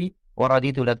নি'মাতি ওয়া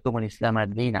রাদিতু লাকুমুল ইসলামা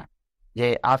দীনা, যে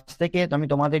আজ থেকে আমি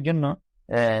তোমাদের জন্য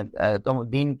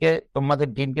তোমাদের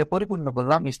দিনকে পরিপূর্ণ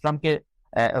করলাম, ইসলামকে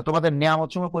তোমাদের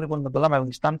নিয়ামতসমূহ পরিপূর্ণ করলাম এবং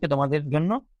ইসলামকে তোমাদের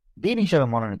জন্য দিন হিসেবে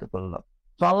মনোনীত করলাম।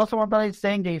 তো আল্লাহ সুবহানাহু ওয়া তাআলা ইজ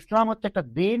সেইং যে ইসলাম হচ্ছে একটা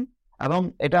দিন এবং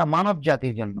এটা মানব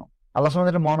জাতির জন্য আল্লাহ সুবহানাহু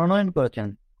ওয়া তাআলা মনোনয়ন করেছেন।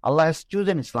 আল্লাহ হ্যাজ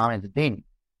চুজেন ইসলাম এজ দিন।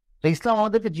 তো ইসলাম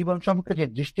আমাদেরকে জীবন সম্পর্কে যে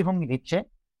দৃষ্টিভঙ্গি দিচ্ছে,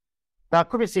 তা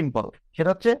খুবই সিম্পল। সেটা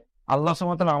হচ্ছে আল্লাহ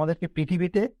সুবহানাহু ওয়া তাআলা আমাদেরকে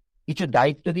পৃথিবীতে কিছু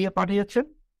দায়িত্ব দিয়ে পাঠিয়েছেন।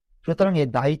 সুতরাং এই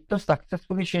দায়িত্ব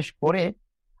সাকসেসফুলি শেষ করে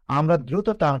আমরা দ্রুত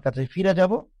তার কাছে ফিরে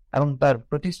যাব এবং তার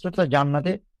প্রতিশ্রুত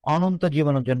জান্নাতে অনন্ত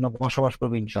জীবনের জন্য বসবাস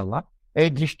করবো ইনশাল্লাহ। এই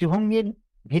দৃষ্টিভঙ্গির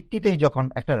ভিত্তিতেই যখন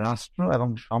একটা রাষ্ট্র এবং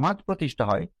সমাজ প্রতিষ্ঠা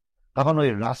হয়, তখন ওই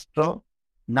রাষ্ট্র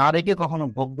নারীকে কখনো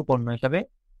ভোগ্যপণ্য হিসাবে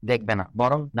দেখবে না,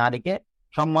 বরং নারীকে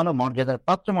সম্মান ও মর্যাদার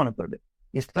পাত্র মনে করবে।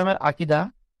 ইসলামের আকীদা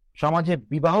সমাজে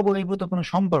বিবাহ বহির্ভূত কোনো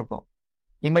সম্পর্ক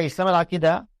কিংবা ইসলামের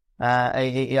আকীদা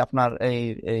আপনার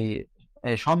এই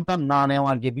সন্তান না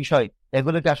নেওয়ার যে বিষয়,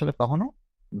 এগুলোকে আসলে কখনো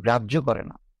গ্রাহ্য করে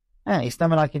না। হ্যাঁ,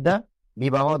 ইসলামের আকীদা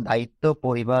বিবাহ, দায়িত্ব,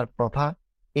 পরিবার, প্রথা,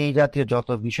 এই জাতীয় যত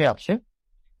বিষয় আছে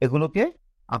এগুলোকে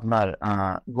আপনার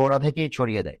গোড়া থেকেই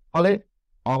ছড়িয়ে দেয়। ফলে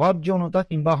অবাধ যৌনতা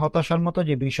কিংবা হতাশার মতো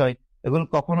যে বিষয়, এগুলো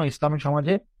কখনো ইসলামী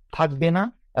সমাজে থাকবে না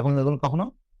এবং এগুলো কখনো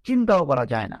চিন্তাও করা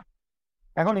যায় না।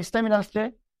 এখন ইসলামী রাষ্ট্রে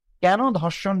কেন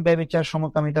ধর্ষণ, ব্যভিচার,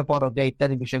 সমকামিতা, পরকীয়া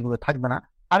ইত্যাদি বিষয়গুলো থাকবে না,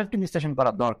 আরেকটু বিশ্লেষণ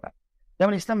করা দরকার।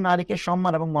 যেমন ইসলাম নারীকে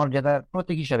সম্মান এবং মর্যাদার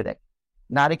প্রতীক হিসেবে দেখে।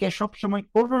 নারীকে সবসময়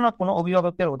কোনো না কোনো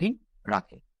অভিভাবকের অধীন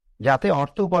রাখে, যাতে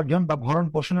অর্থ উপার্জন বা ভরণ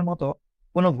পোষণের মতো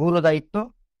কোনো গুরু দায়িত্ব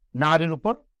নারীর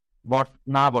উপর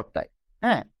না বর্তায়।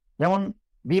 হ্যাঁ, যেমন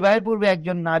বিবাহের পূর্বে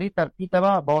একজন নারী তার পিতা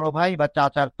বা বড় ভাই বা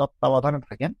চাচার তত্ত্বাবধানে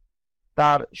থাকেন,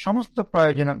 তার সমস্ত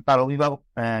প্রয়োজন তার অভিভাবক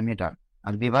মেটান।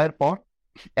 আর বিবাহের পর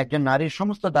একজন নারীর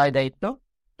সমস্ত দায় দায়িত্ব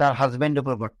তার হাজবেন্ডের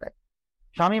উপর বর্তায়।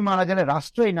 স্বামী মারা গেলে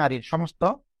রাষ্ট্র এই নারীর সমস্ত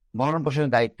ভরণ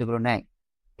পোষণের দায়িত্বগুলো নেয়।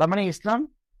 তার মানে ইসলাম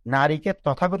নারীকে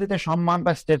তথাকথিত সম্মান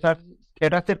বা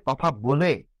স্ট্যাটাসের কথা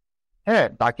বলে, হ্যাঁ,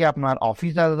 তাকে আপনার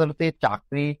অফিস আদালতে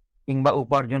চাকরি কিংবা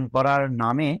উপার্জন করার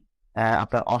নামে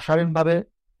আপনার অশালীনভাবে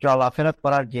চলাফেরা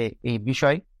করার যে এই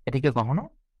বিষয়, এটিকে কখনো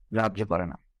গ্রাহ্য করে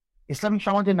না। ইসলামিক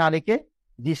সমাজে নারীকে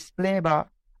ডিসপ্লে বা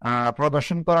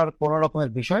প্রদর্শন করার কোন রকমের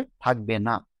বিষয় থাকবে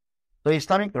না। তো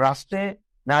ইসলামিক রাষ্ট্রে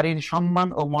নারীর সম্মান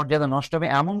ও মর্যাদা নষ্ট হবে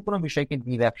এমন কোনো বিষয়কে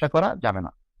দিয়ে ব্যবসা করা যাবে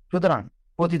না। সুতরাং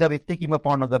পতিতাবৃত্তি কিংবা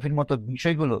পর্নোগ্রাফির মতো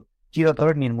বিষয়গুলো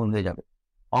চিরতরে নির্মূল হয়ে যাবে।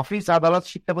 অফিস, আদালত,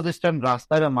 শিক্ষা প্রতিষ্ঠান,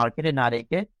 রাস্তায় বা মার্কেটে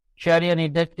নারীকে শরিয়া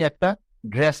নির্ধারিত একটা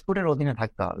ড্রেস কোডের অধীনে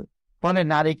থাকতে হবে। ফলে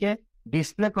নারীকে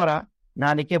ডিসপ্লে করা,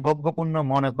 নারীকে ভোগ্যপূর্ণ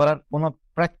মনে করার কোনো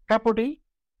প্রেক্ষাপটই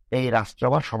এই রাষ্ট্র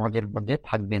বা সমাজের মধ্যে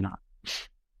থাকবে না।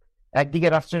 একদিকে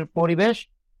রাষ্ট্রের পরিবেশ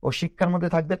ও শিক্ষার মধ্যে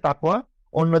থাকবে তাকওয়া,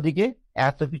 অন্যদিকে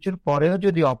এত কিছুর পরেও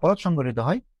যদি অপরাধ সংঘটিত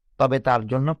হয় তবে তার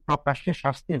জন্য প্রকাশ্যে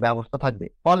শাস্তির ব্যবস্থা থাকবে।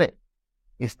 ফলে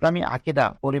ইসলামী আকীদা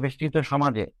পরিবেষ্টিত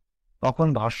সমাজে তখন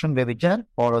ধর্ষণ, ব্যভিচার,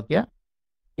 পরকীয়া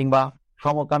কিংবা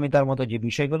সমকামিতার মতো যে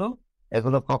বিষয়গুলো,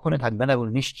 এগুলো কখনোই থাকবে না এবং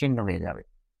নিশ্চিহ্ন হয়ে যাবে।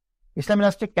 ইসলামী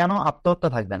রাষ্ট্রে কেন আত্মহত্যা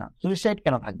থাকবে না, সুইসাইড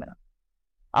কেন থাকবে না?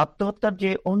 আত্মহত্যার যে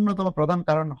অন্যতম প্রধান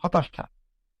কারণ হতাশা।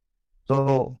 তো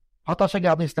হতাশা কি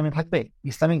আদৌ ইসলামে থাকবে?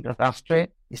 ইসলামিক রাষ্ট্রে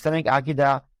ইসলামিক আকীদা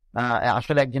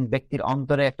আসলে একজন ব্যক্তির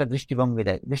অন্তরে একটা দৃষ্টিভঙ্গি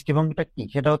দেয়। দৃষ্টিভঙ্গিটা কি?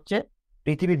 সেটা হচ্ছে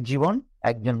পৃথিবীর জীবন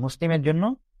একজন মুসলিমের জন্য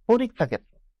পরীক্ষা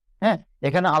ক্ষেত্র। হ্যাঁ,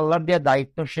 এখানে আল্লাহর দেওয়া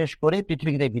দায়িত্ব শেষ করে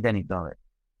পৃথিবীতে বিদায় নিতে হবে।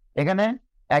 এখানে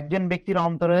একজন ব্যক্তির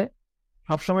অন্তরে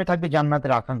সবসময় থাকবে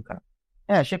জান্নাতের আকাঙ্ক্ষা।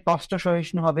 হ্যাঁ, সে কষ্ট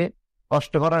সহিষ্ণু হবে,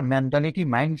 কষ্ট করার মেন্টালিটি,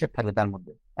 মাইন্ডসেট থাকবে তার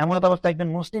মধ্যে। এমন অবস্থা একজন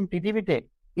মুসলিম পৃথিবীতে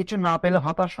কিছু না পেলে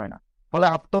হতাশ হয় না। ফলে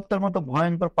আত্মহত্যার মতো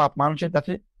ভয়ঙ্কর পাপ মানুষের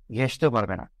কাছে ঘেঁষতেও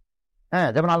পারবে না। হ্যাঁ,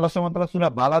 যেমন আল্লাহ সুবহানাহু ওয়া তাআলা সূরা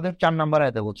বালাদের 4 নম্বর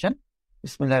আয়াতে বলছেন,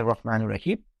 বিসমিল্লাহির রহমানির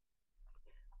রহিম,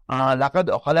 লাকাদ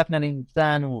খালাকনাল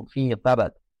ইনসানা ফি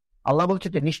কাবাদ। আল্লাহ বলছে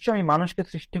যে নিশ্চয়ই আমি মানুষকে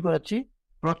সৃষ্টি করেছি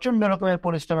প্রচন্ড রকমের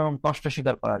পরিশ্রম এবং কষ্ট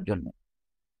স্বীকার করার জন্য।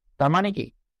 তার মানে কি?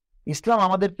 ইসলাম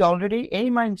আমাদেরকে অলরেডি এই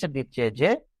মাইন্ডসেট দিচ্ছে যে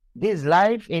দিস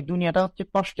লাইফ, এই দুনিয়াটা হচ্ছে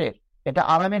কষ্টের, এটা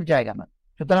আরামের জায়গা না।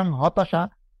 সুতরাং হতাশা,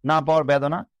 না পাওয়ার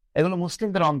বেদনা, এগুলো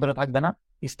মুসলিমদের অন্তরে থাকবে না।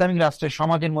 ইসলামিক রাষ্ট্রের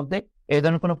সমাজের মধ্যে এই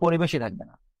ধরনের কোনো পরিবেশই থাকবে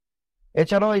না।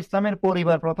 এছাড়াও ইসলামের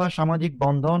পরিবার প্রথা, সামাজিক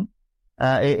বন্ধন,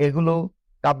 এগুলো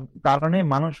কারণে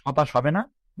মানুষ হতাশ হবে না,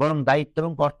 বরং দায়িত্ব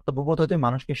এবং কর্তব্যবোধ হতে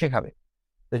মানুষকে শেখাবে।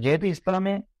 তো যেহেতু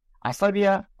ইসলামে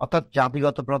আসাবিয়া অর্থাৎ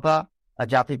জাতিগত প্রথা,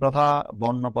 জাতি প্রথা,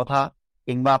 বর্ণ প্রথা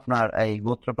কিংবা আপনার এই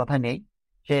গোত্র প্রথা নেই,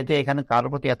 সেহেতু এখানে কারোর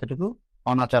প্রতি এতটুকু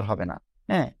অনাচার হবে না।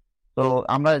 হ্যাঁ, তো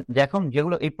আমরা দেখুন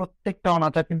যেগুলো, এই প্রত্যেকটা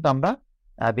অনাচার কিন্তু আমরা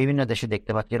বিভিন্ন দেশে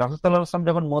দেখতে পাচ্ছি। রাসূল সাল্লাল্লাহু আলাইহি ওয়াসাল্লাম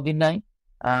যখন মদিনায়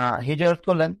হিজরত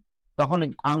করলেন, তখন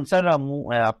আনসাররা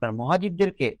আপনার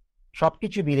মুহাজিরদেরকে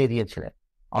সবকিছু বিলিয়ে দিয়েছিলেন।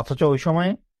 অথচ ওই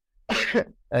সময়ে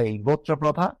এই গোত্র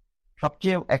প্রথা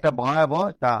সবচেয়ে একটা ভয়াবহ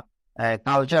একটা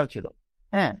কালচার ছিল।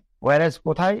 হ্যাঁ, ওয়ারেজ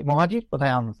কোথায় মুহাজির,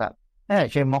 কোথায় আনসার। হ্যাঁ,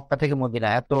 সে মক্কা থেকে মদিনা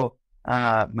এত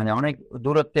মানে অনেক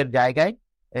দূরত্বের জায়গায়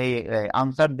এই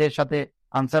আনসারদের সাথে,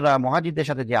 আনসাররা মুহাজিরদের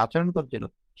সাথে যে আচরণ করছিল,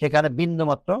 সেখানে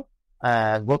বিন্দুমাত্র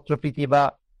গোত্রপ্রীতি বা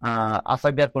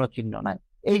আসাবিয়ার কোনো চিহ্ন নাই।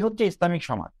 এই হচ্ছে ইসলামিক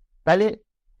সমাজ। তাইলে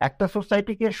একটা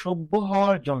সোসাইটিকে সভ্য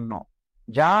হওয়ার জন্য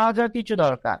যা যা কিছু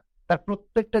দরকার তার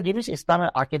প্রত্যেকটা জিনিস ইসলামের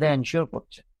আকীদা এনশিওর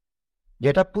করছে,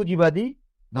 যেটা পুঁজিবাদী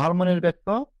ধর্মনিরপেক্ষ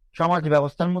সমাজ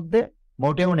ব্যবস্থার মধ্যে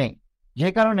মোটেও নেই। যে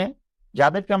কারণে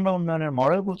যাদেরকে আমরা উন্নয়নের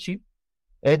মডেল বলছি,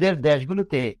 এদের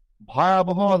দেশগুলোতে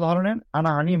ভয়াবহ ধরনের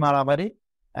হানাহানি, মারামারি,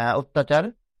 অত্যাচার,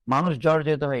 মানুষ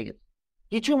জর্জরিত হয়ে গেছে।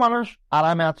 কিছু মানুষ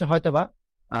আরামে আছে হয়তোবা,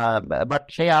 বাট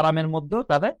সেই আরামের মধ্যেও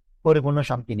তাদের পরিপূর্ণ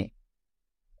শান্তি নেই।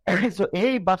 তো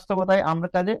এই বাস্তবতায় আমরা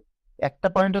তাদের একটা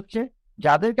পয়েন্ট হচ্ছে,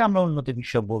 যাদেরকে আমরা উন্নতি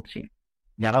বিশ্ব বলছি,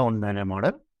 যারা উন্নয়নের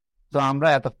মডেল, তো আমরা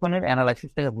এতক্ষণের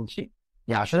অ্যানালাইসিস থেকে বলছি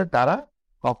যে আসলে তারা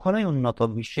কখনোই উন্নত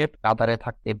বিশ্বের কাতারে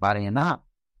থাকতে পারে না।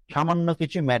 সামান্য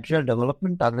কিছু ম্যাটেরিয়াল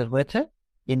ডেভেলপমেন্ট তাদের হয়েছে,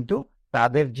 কিন্তু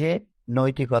তাদের যে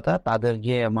নৈতিকতা, তাদের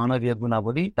যে মানবীয়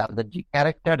গুণাবলী, তাদের যে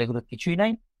ক্যারেক্টার, এগুলো কিছুই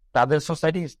নাই। তাদের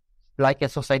society like a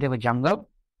society of jungle.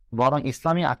 বরং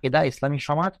ইসলামী আকীদা, ইসলামী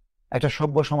সমাজ একটা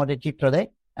সভ্য সমাজের চিত্র দেয়।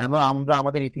 এবং আমরা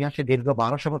আমাদের ইতিহাসে দীর্ঘ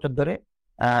 1200 বছর ধরে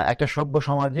একটা সভ্য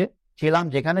সমাজে ছিলাম,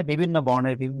 যেখানে বিভিন্ন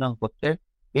বর্ণের, বিভিন্ন গোত্রের,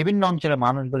 বিভিন্ন অঞ্চলের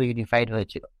মানুষগুলো ইউনিফাইড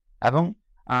হয়েছিল। এবং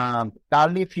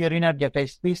কার্লি ফিওরিনার যে একটা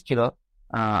স্পিচ ছিল,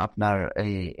 আপনার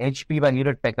এই এইচপি বা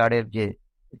হিউলেট প্যাকার্ডের যে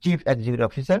চিফ এক্সিকিউটিভ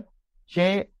অফিসার, সে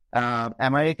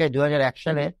আমেরিকায় 2001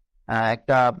 সালে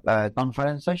একটা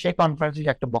কনফারেন্স হয়। সেই কনফারেন্সে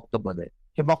একটা বক্তব্য দেয়।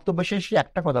 সে বক্তব্য শেষে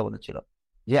একটা কথা বলেছিল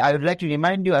যে, I would like to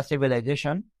remind you a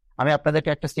civilisation. আমি আপনাদেরকে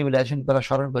একটা সিভিলাইজেশন কথা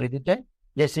স্মরণ করে দিতে,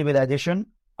 যে সিভিলাইজেশন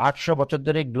 800 বছর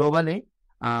ধরে গ্লোবালি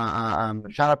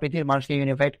সারা পৃথিবীর মানুষকে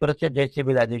ইউনিফাইড করেছে। যে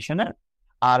সিভিলাইজেশনের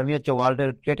আর্মি হচ্ছে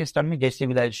ওয়ার্ল্ডের গ্রেটেস্ট আর্মি। যে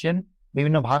সিভিলাইজেশন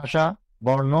বিভিন্ন ভাষা,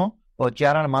 বর্ণ ও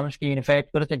চেহারার মানুষকে ইউনিফাইড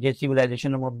করেছে। যে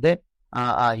সিভিলাইজেশনের মধ্যে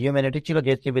হিউম্যানিটি ছিল।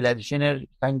 যে সিভিলাইজেশনের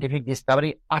সায়েন্টিফিক ডিসকাভারি,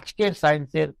 আজকের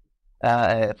সায়েন্সের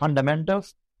ফান্ডামেন্টালস,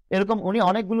 এরকম উনি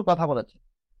অনেকগুলো কথা বলেছেন।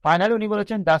 ফাইনালি উনি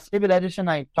বলেছেন, the civilisation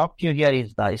I talk to you here is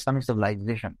the Islamic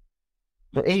civilisation.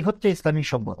 তো এই হচ্ছে ইসলামী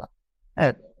সভ্যতা।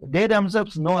 They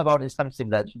themselves know about Islamic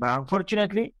civilization, but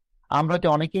unfortunately আমরা তো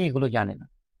অনেকেই এগুলো জানি না।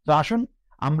 তো আসুন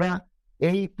আমরা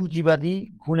এই পুঁজিবাদী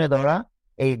ঘুণে ধরা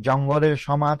এই জঙ্গলের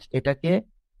সমাজ, এটাকে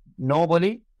নো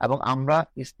বলি, এবং আমরা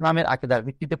ইসলামের আকীদার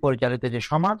ভিত্তিতে পরিচালিত যে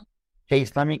সমাজ, সেই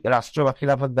ইসলামিক রাষ্ট্র বা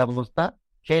খিলাফত ব্যবস্থা,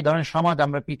 সেই ধরনের সমাজ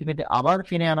আমরা পৃথিবীতে আবার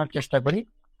ফিরে আনার চেষ্টা করি।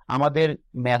 আমাদের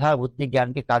মেধা, বুদ্ধি,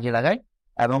 জ্ঞানকে কাজে লাগাই,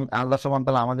 এবং আল্লাহ সুবহানাহু ওয়া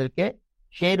তাআলা আমাদেরকে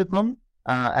সেই রকম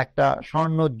একটা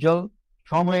স্বর্ণোজ্জ্বল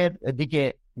সময়ের দিকে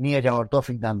নিয়ে যাওয়ার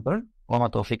তৌফিক দান করেন। ওয়া মা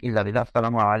তৌফিক ইল্লা বিল্লাহ।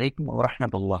 আসসালামু আলাইকুম ওয়া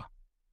রাহমাতুল্লাহ।